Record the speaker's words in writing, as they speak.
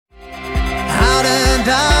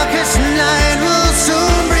darkest night will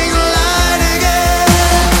soon bring light again.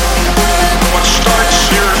 What starts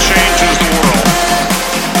here changes the world.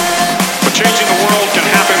 But changing the world can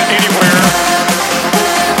happen anywhere,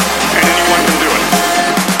 and anyone can do it.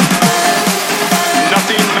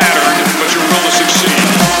 Nothing mattered but your will to succeed.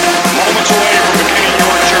 Moments away from beginning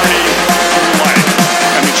your journey through life,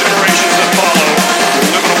 and the generations that follow will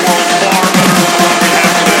live in a world far better than the one we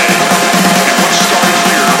have today. And what started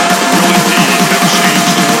here will indeed have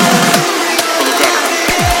changed the world for the better.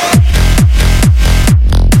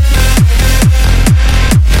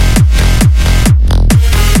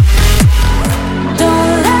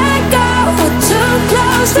 Don't let go, we're too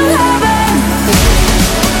close to heaven.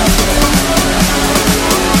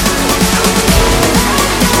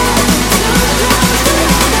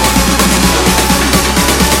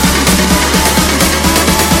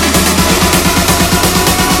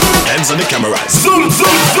 Hands on the camera. Zoom,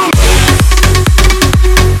 zoom, zoom.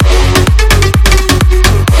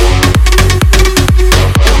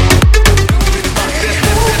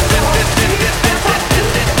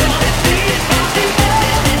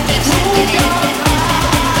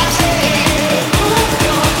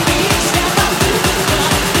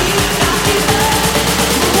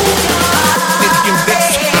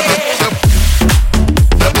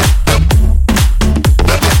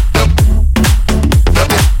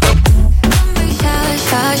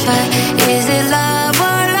 Is it love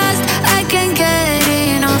or lust? I can't get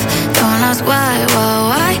enough. Don't ask why?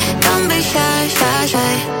 Don't be shy, shy,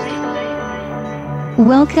 shy.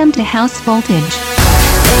 Welcome to House Voltage.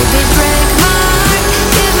 Baby, break my heart.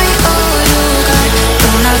 Give me all you got.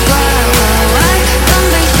 Don't ask why? Don't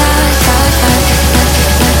be shy, shy, shy.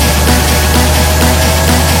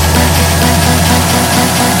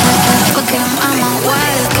 Fuck him, I'm a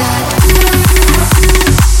wildcat.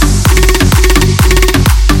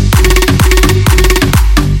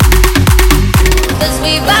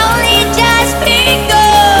 We've only just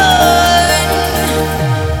begun.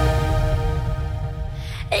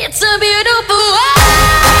 It's a beautiful world.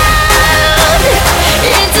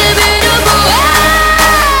 It's a beautiful world.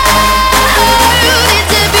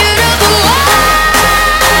 It's a beautiful world.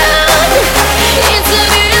 It's a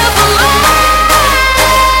beautiful world.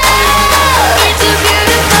 It's a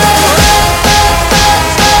beautiful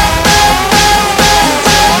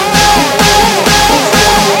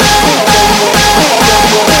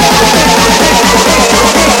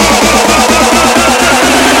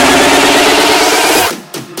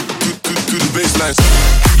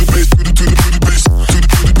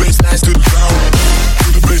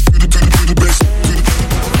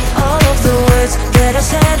all of the words that I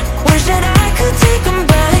said. Wish that I could take them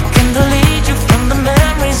back and delete you from the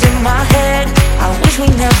memories in my head. I wish we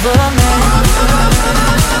never met.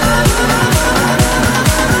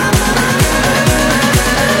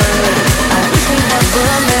 I wish we never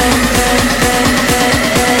met.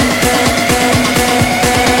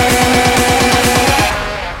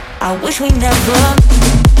 I wish we never.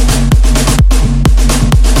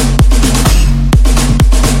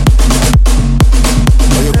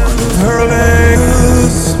 Her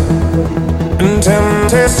legs and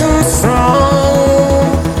temptation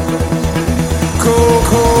strong, cool,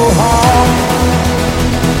 cool heart,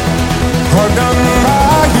 hard done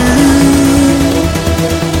by you.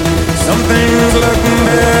 Something's looking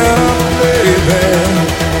better, baby.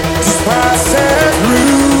 Just pass it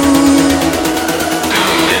through.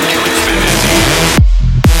 Into infinity.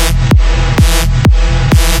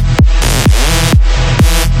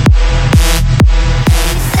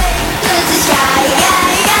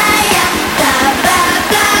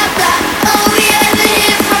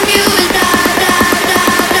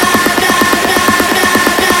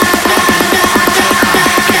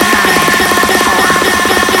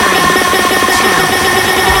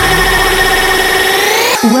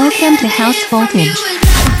 Welcome to House Voltage.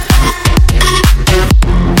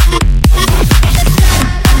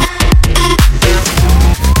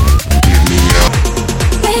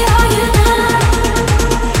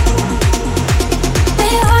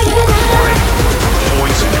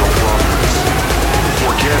 Points in your progress.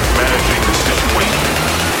 Forget managing the situation.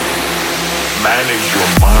 Manage your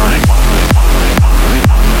mind.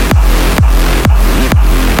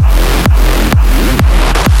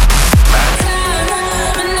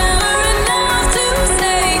 Never enough to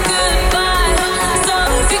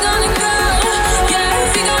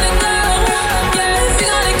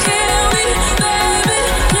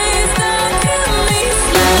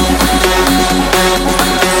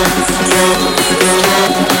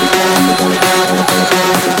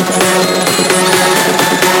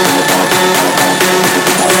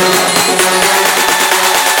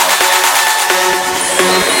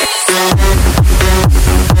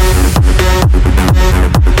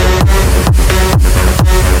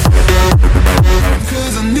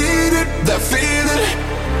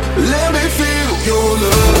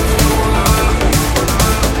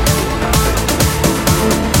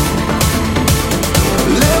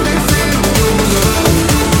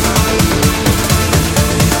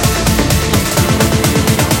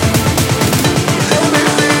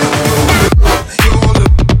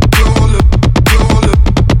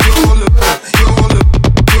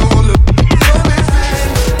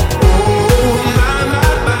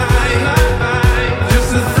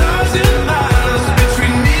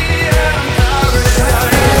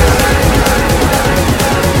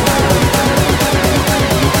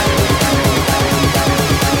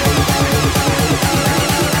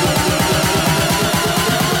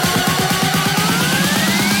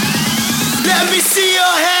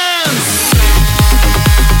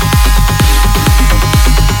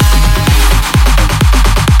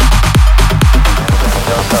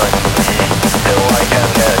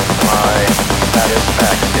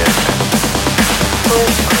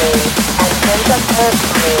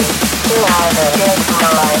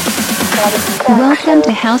Welcome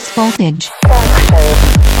to House Voltage.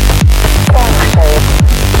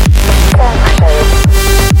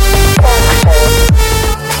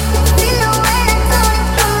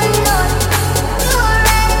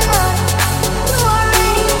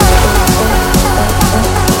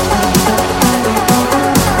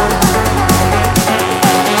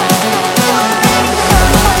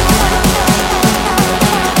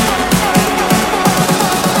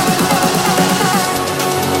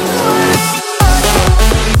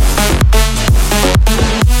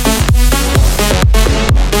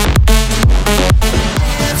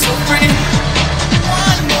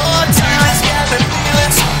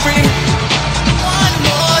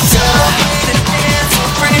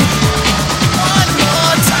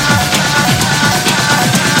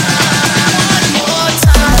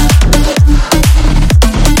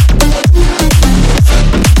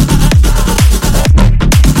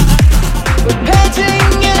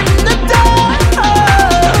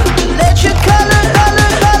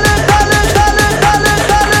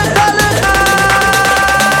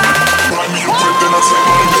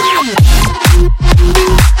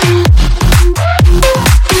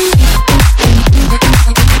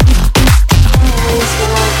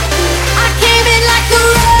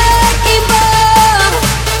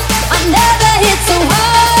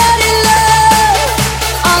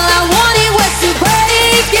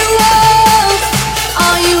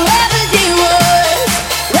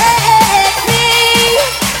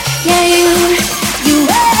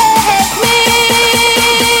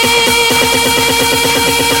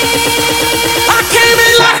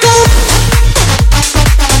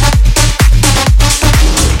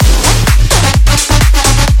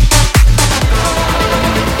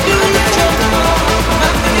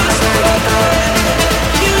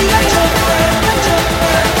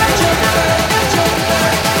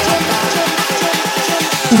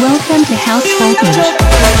 Welcome to House Voltage.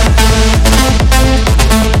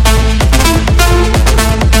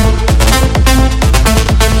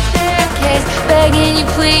 Begging you,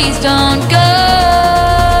 please don't go.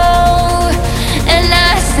 And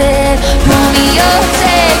I said, Romeo,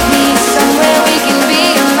 take me somewhere we can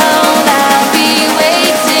be alone. I'll be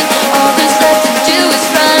waiting. All there's left to do is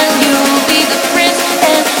run. You'll be the prince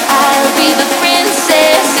and I'll be the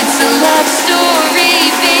princess. It's a love story,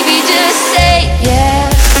 baby. Just say yes.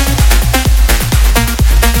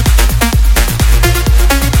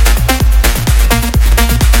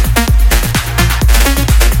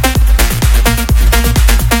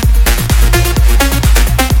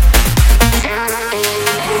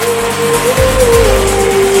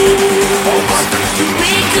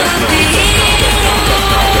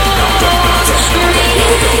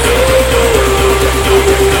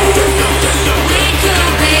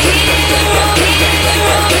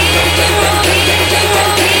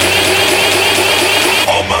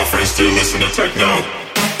 Still listen to techno.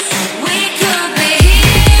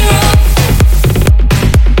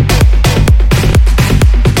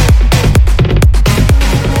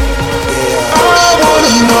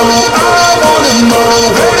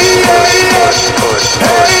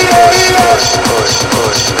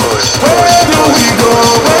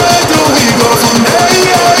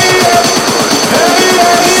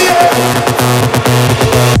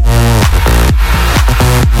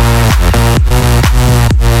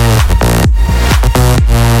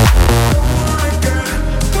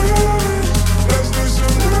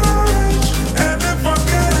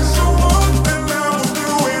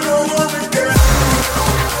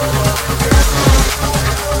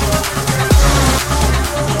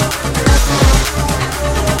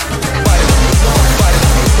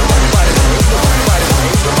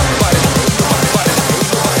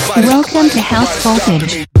 Welcome to House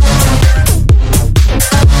Voltage.